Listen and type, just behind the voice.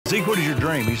Zeke, what is your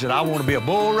dream? He said, I want to be a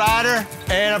bull rider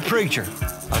and a preacher.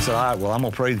 I said, all right, well, I'm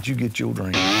going to pray that you get your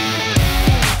dream.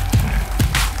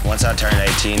 Once I turned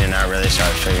 18 and I really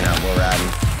started figuring out bull riding,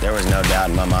 there was no doubt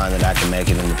in my mind that I could make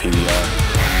it in the PBR.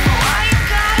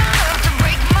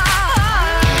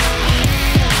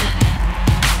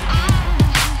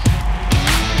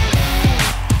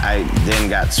 I then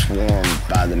got swarmed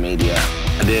by the media.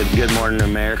 I did Good Morning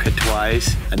America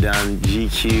twice. I done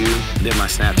GQ, did my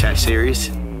Snapchat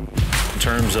series. In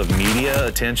terms of media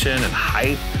attention and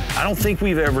hype, I don't think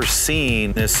we've ever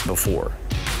seen this before.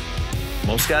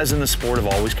 Most guys in the sport have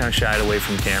always kind of shied away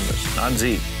from cameras, not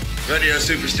Zeke. Radio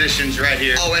superstitions right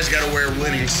here. Always got to wear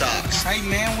winning socks. Hey,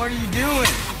 man, what are you doing?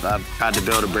 I've tried to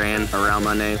build a brand around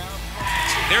my name.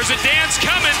 There's a dance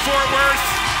coming, Fort Worth.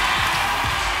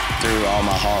 Through all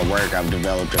my hard work, I've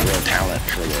developed a real talent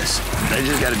for this. I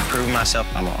just got to prove myself.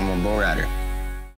 I'm a bull rider.